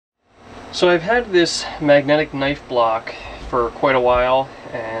So I've had this magnetic knife block for quite a while,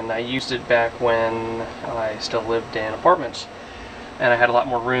 and I used it back when I still lived in apartments and I had a lot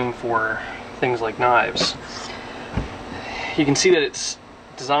more room for things like knives. You can see that it's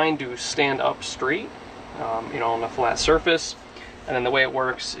designed to stand up straight, on a flat surface. And then the way it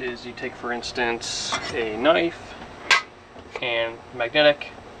works is you take, for instance, a knife and magnetic,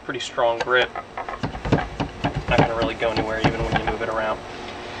 pretty strong grip. Not going to really go anywhere even when you move it around.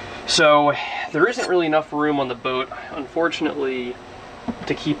 So there isn't really enough room on the boat, unfortunately,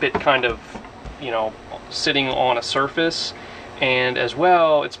 to keep it kind of, sitting on a surface. And as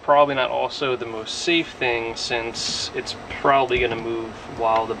well, it's probably not also the most safe thing, since it's probably going to move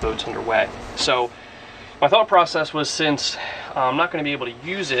while the boat's underway. So my thought process was, since I'm not going to be able to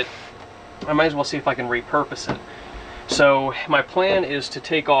use it, I might as well see if I can repurpose it. So my plan is to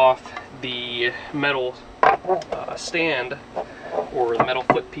take off the metal stand, or the metal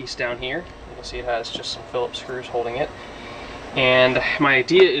foot piece down here. You can see it has just some Phillips screws holding it. And my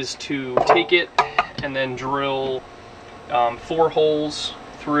idea is to take it and then drill 4 holes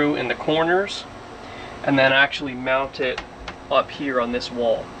through in the corners, and then actually mount it up here on this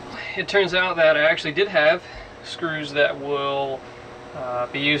wall. It turns out that I actually did have screws that will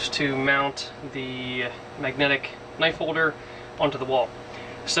be used to mount the magnetic knife holder onto the wall.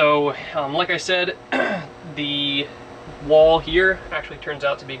 So like I said, the wall here actually turns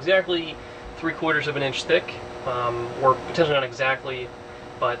out to be exactly 3/4 of an inch thick, or potentially not exactly,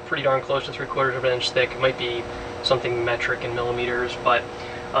 but pretty darn close to 3/4 of an inch thick. It might be something metric in millimeters, but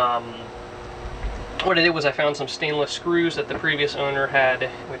what I did was I found some stainless screws that the previous owner had,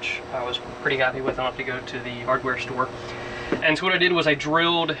 which I was pretty happy with. I'll have to go to the hardware store. And so what I did was I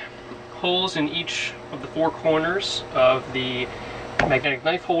drilled holes in each of the 4 corners of the magnetic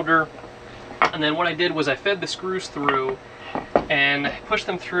knife holder, and then what I did was I fed the screws through and pushed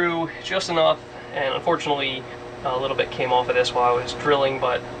them through just enough, and unfortunately a little bit came off of this while I was drilling,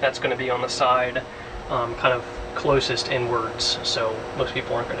 but that's going to be on the side kind of closest inwards, so most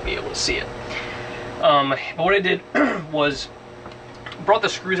people aren't going to be able to see it. But what I did was brought the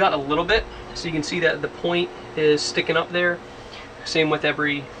screws out a little bit, so you can see that the point is sticking up there. Same with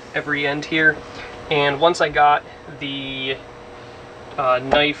every end here. And once I got the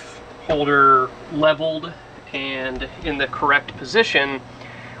knife holder leveled and in the correct position,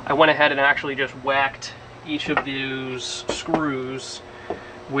 I went ahead and actually just whacked each of those screws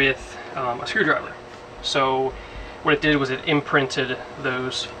with a screwdriver. So what it did was it imprinted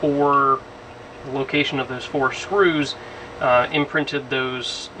those 4, the location of those 4 screws, imprinted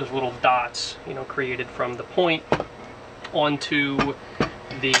those little dots, created from the point onto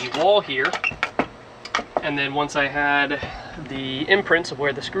the wall here. And then once I had the imprints of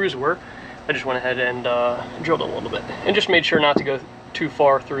where the screws were, I just went ahead and drilled a little bit, and just made sure not to go too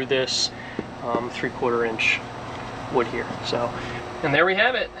far through this 3/4 inch wood here. So, and there we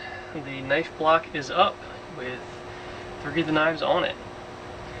have it. The knife block is up with 3 of the knives on it.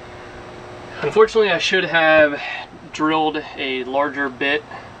 Unfortunately, I should have drilled a larger bit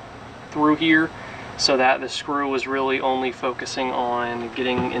through here so that the screw was really only focusing on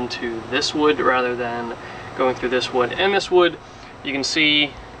getting into this wood rather than going through this wood and this wood. You can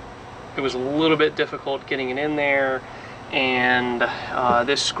see it was a little bit difficult getting it in there, and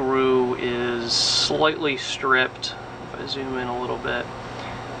this screw is slightly stripped. If I zoom in a little bit,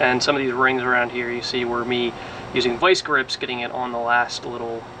 and some of these rings around here, you see were me using vice grips getting it on the last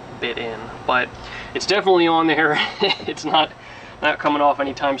little bit in, but it's definitely on there. It's not coming off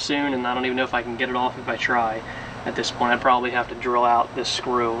anytime soon, and I don't even know if I can get it off if I try. At this point, I'd probably have to drill out this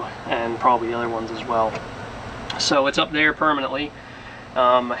screw and probably the other ones as well. So it's up there permanently,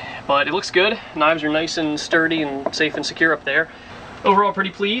 but it looks good. Knives are nice and sturdy and safe and secure up there. Overall,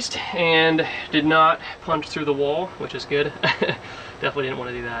 pretty pleased, and did not punch through the wall, which is good. Definitely didn't want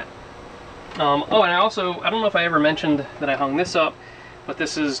to do that. Oh, and I don't know if I ever mentioned that I hung this up, but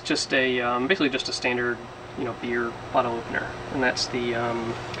this is just a basically just a standard, beer bottle opener, and that's the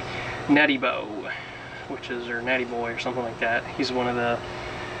Natty Bow, or Natty Boy or something like that. He's one of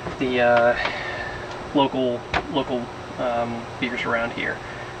the local beers around here.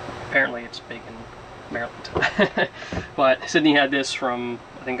 Apparently it's big in Maryland. But Sydney had this from,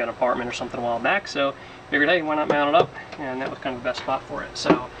 I think, an apartment or something a while back, so figured, hey, why not mount it up? And that was kind of the best spot for it.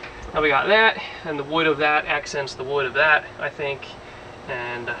 So now we got that, and the wood of that accents the wood of that, I think.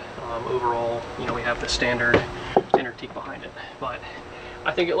 And overall, we have the standard teak behind it. But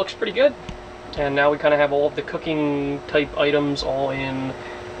I think it looks pretty good. And now we kind of have all of the cooking type items all in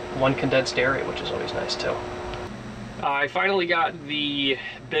one condensed area, which is always nice too. I finally got the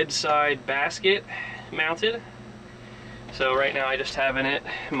bedside basket mounted. So right now I just have in it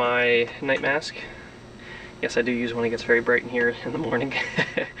my night mask. Yes, I do use when it gets very bright in here in the morning.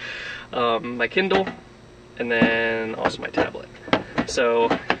 My Kindle, and then also my tablet. So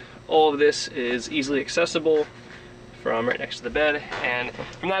all of this is easily accessible from right next to the bed, and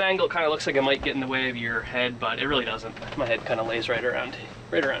from that angle it kind of looks like it might get in the way of your head, but it really doesn't. My head kind of lays right around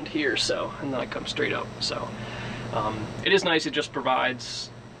here, so, and then I come straight up. So it is nice. It just provides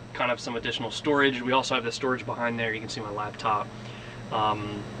kind of some additional storage. We also have the storage behind there. You can see my laptop,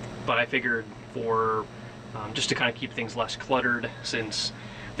 but I figured for just to kind of keep things less cluttered, since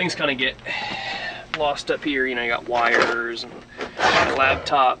things kind of get lost up here. You know, you got wires and my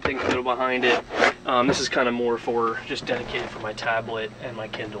laptop, things that go behind it. This is kind of more for just dedicated for my tablet and my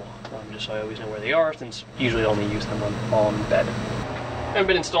Kindle, just so I always know where they are, since usually I only use them on bed. I've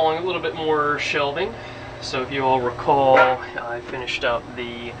been installing a little bit more shelving. So if you all recall, I finished up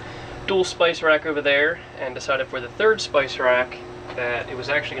the dual spice rack over there and decided for the third spice rack that it was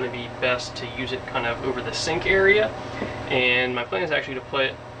actually going to be best to use it kind of over the sink area. And my plan is actually to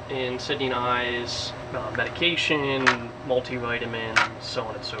put in Sydney and I's medication, multivitamins, so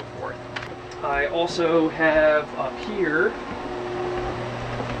on and so forth. I also have up here,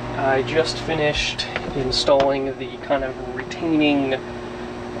 I just finished installing the kind of retaining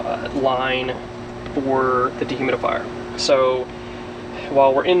line for the dehumidifier. So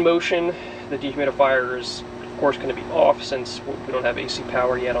while we're in motion, the dehumidifier is of course going to be off, since we don't have AC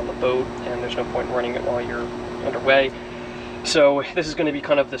power yet on the boat and there's no point in running it while you're underway. So this is going to be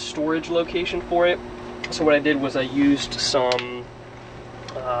kind of the storage location for it. So what I did was I used some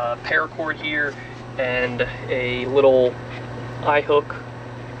paracord here and a little eye hook,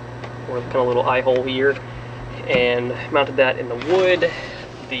 or kind of little eye hole here, and mounted that in the wood.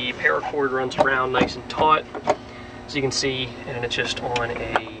 The paracord runs around nice and taut, as you can see, and it's just on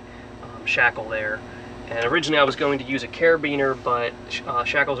a shackle there. And originally I was going to use a carabiner, but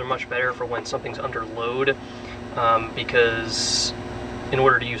shackles are much better for when something's under load, because in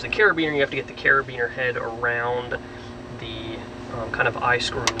order to use the carabiner, you have to get the carabiner head around the kind of eye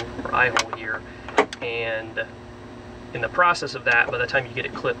screw or eye hole here, and in the process of that, by the time you get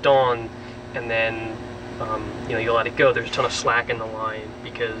it clipped on and then you know, you let it go, there's a ton of slack in the line,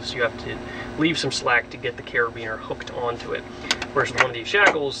 because you have to leave some slack to get the carabiner hooked onto it. Whereas with one of these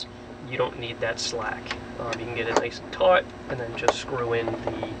shackles, you don't need that slack. You can get it nice and taut and then just screw in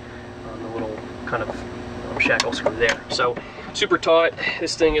the little kind of shackle screw there. So super taut.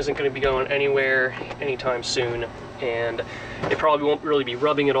 This thing isn't going to be going anywhere anytime soon, and it probably won't really be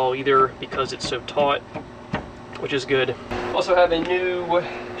rubbing at all either, because it's so taut, which is good. Also have a new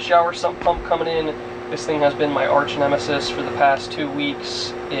shower sump pump coming in. This thing has been my arch nemesis for the past 2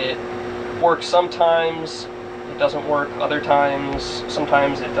 weeks. It works sometimes, it doesn't work other times.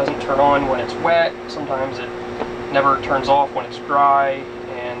 Sometimes it doesn't turn on when it's wet, sometimes it never turns off when it's dry,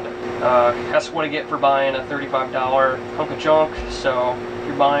 and that's what I get for buying a $35 hunk of junk. So if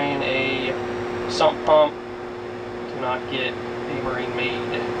you're buying a sump pump, do not get a Marine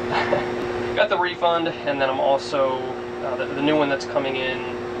made. Got the refund, and then I'm also, the new one that's coming in,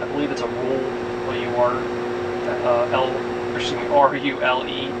 I believe it's a Rule,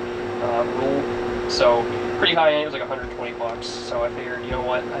 R-U-L-E Rule. So pretty high end, it was like 120 bucks. So I figured, you know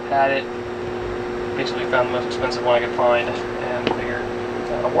what, I've had it, basically found the most expensive one I could find, and figured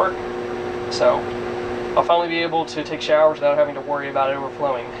that'll work. So I'll finally be able to take showers without having to worry about it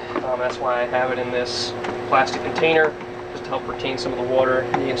overflowing. That's why I have it in this plastic container, just to help retain some of the water.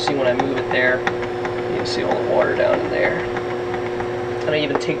 And you can see when I move it there, you can see all the water down in there. And I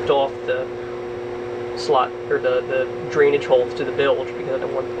even taped off the slot, or the drainage holes to the bilge, because I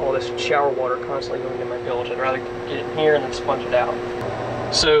don't want all this shower water constantly going in my bilge. I'd rather get it in here and then sponge it out.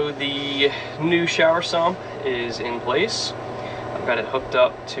 So the new shower sump is in place. I've got it hooked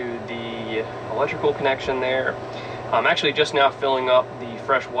up to the electrical connection there. I'm actually just now filling up the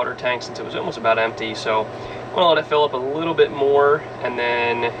fresh water tank, since it was almost about empty, so I'm gonna let it fill up a little bit more and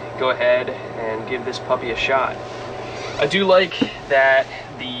then go ahead and give this puppy a shot. I do like that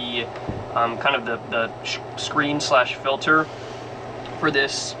the kind of the screen slash filter for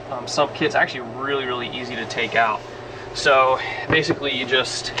this sump kit's actually really easy to take out. So basically you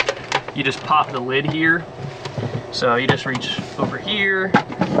just pop the lid here. So you just reach over here,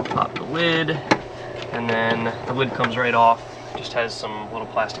 pop the lid, and then the lid comes right off. Just has some little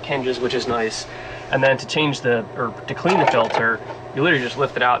plastic hinges, which is nice. And then to change or to clean the filter, you literally just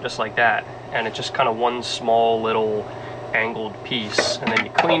lift it out just like that, and it's just kind of one small little angled piece. And then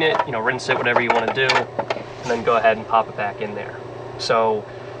you clean it, you know, rinse it, whatever you want to do, and then go ahead and pop it back in there. So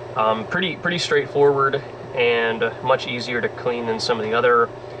pretty straightforward and much easier to clean than some of the other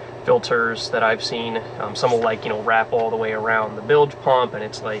filters that I've seen. Some will, like, you know, wrap all the way around the bilge pump, and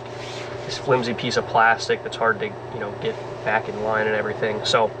it's like this flimsy piece of plastic that's hard to, you know, get back in line and everything.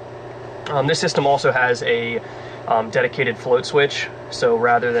 So this system also has a dedicated float switch. So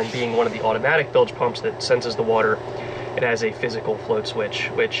rather than being one of the automatic bilge pumps that senses the water, it has a physical float switch,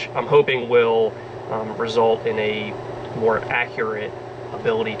 which I'm hoping will result in a more accurate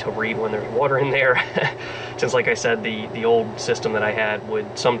ability to read when there's water in there. Since, like I said, the old system that I had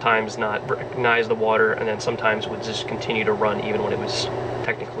would sometimes not recognize the water, and then sometimes would just continue to run even when it was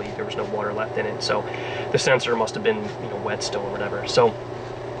technically there was no water left in it. So the sensor must have been, you know, wet still or whatever. So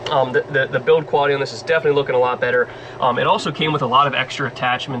the build quality on this is definitely looking a lot better. It also came with a lot of extra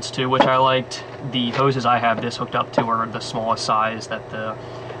attachments too, which I liked. The hoses I have this hooked up to are the smallest size that the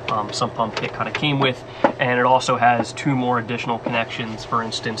sump pump kit kind of came with, and it also has 2 more additional connections. For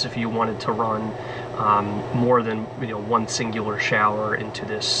instance, if you wanted to run more than, you know, 1 singular shower into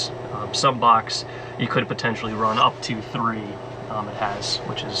this sump box, you could potentially run up to 3. It has,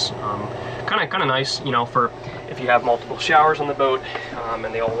 which is kind of nice, you know, for if you have multiple showers on the boat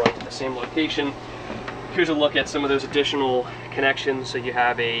and they all run to the same location. Here's a look at some of those additional connections. So you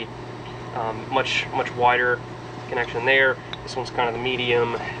have a much wider connection there. This one's kind of the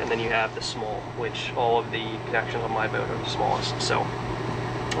medium, and then you have the small, which all of the connections on my boat are the smallest. So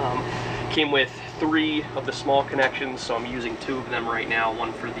came with 3 of the small connections, so I'm using 2 of them right now,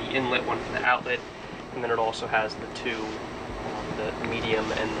 one for the inlet, one for the outlet, and then it also has the 2, the medium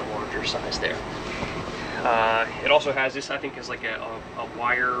and the larger size there. It also has this, I think, is like a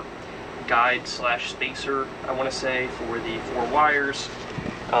wire guide slash spacer, I want to say, for the 4 wires.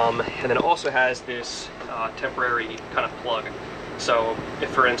 And then it also has this temporary kind of plug. So if,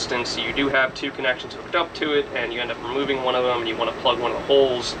 for instance, you do have 2 connections hooked up to it and you end up removing one of them and you want to plug one of the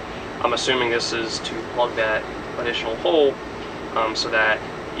holes, I'm assuming this is to plug that additional hole so that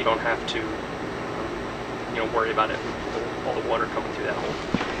you don't have to, you know, worry about it, all the water coming through that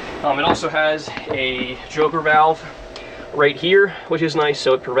hole. It also has a joker valve right here, which is nice,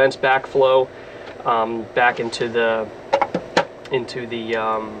 so it prevents backflow back into the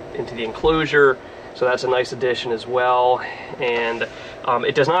enclosure. So that's a nice addition as well. And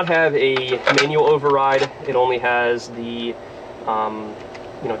it does not have a manual override. It only has the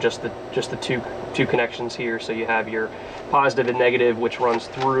you know, just the two connections here. So you have your positive and negative, which runs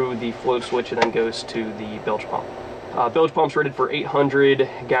through the float switch and then goes to the bilge pump. Bilge pump's rated for 800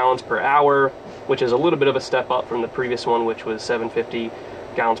 gallons per hour, which is a little bit of a step up from the previous one, which was 750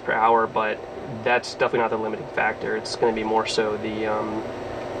 gallons per hour, but that's definitely not the limiting factor. It's going to be more so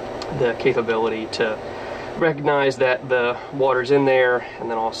the capability to recognize that the water's in there, and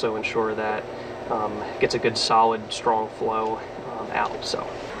then also ensure that it gets a good solid strong flow out. So,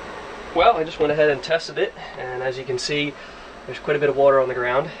 well, I just went ahead and tested it, and as you can see, there's quite a bit of water on the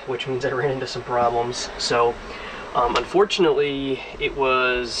ground, which means I ran into some problems. So unfortunately, it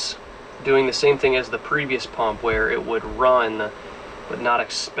was doing the same thing as the previous pump, where it would run but not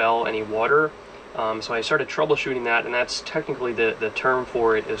expel any water. So I started troubleshooting that, and that's technically the term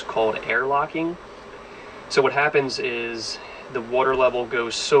for it is called air locking. So what happens is the water level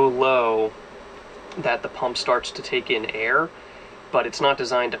goes so low that the pump starts to take in air, but it's not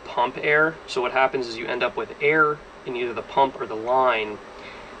designed to pump air. So what happens is you end up with air in either the pump or the line,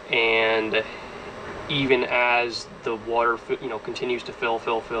 and even as the water, you know, continues to fill,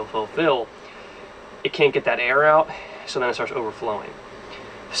 it can't get that air out, so then it starts overflowing.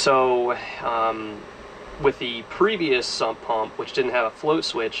 So with the previous sump pump, which didn't have a float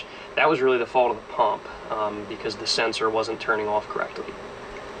switch, that was really the fault of the pump because the sensor wasn't turning off correctly.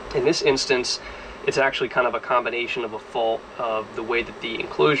 In this instance, it's actually kind of a combination of a fault of the way that the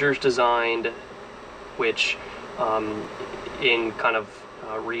enclosure is designed, which in kind of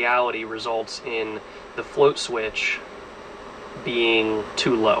reality results in the float switch being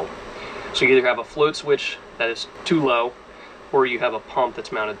too low. So you either have a float switch that is too low, or you have a pump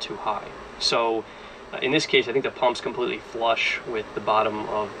that's mounted too high. So in this case, I think the pump's completely flush with the bottom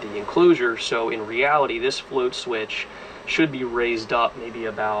of the enclosure, so in reality this float switch should be raised up maybe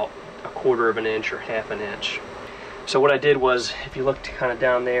about 1/4 of an inch or 1/2 an inch. So what I did was, if you look kind of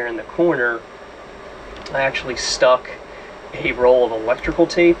down there in the corner, I actually stuck a roll of electrical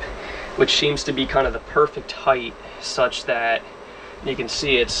tape, which seems to be kind of the perfect height, such that you can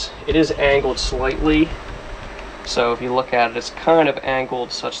see it is angled slightly. So if you look at it, it's kind of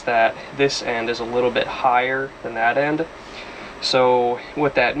angled such that this end is a little bit higher than that end. So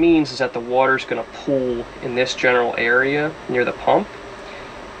what that means is that the water's going to pool in this general area near the pump,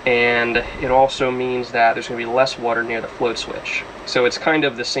 and it also means that there's going to be less water near the float switch. So it's kind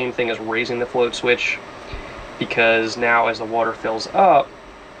of the same thing as raising the float switch, because now as the water fills up,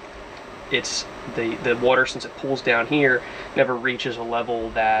 the water, since it pools down here, never reaches a level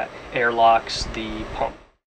that airlocks the pump.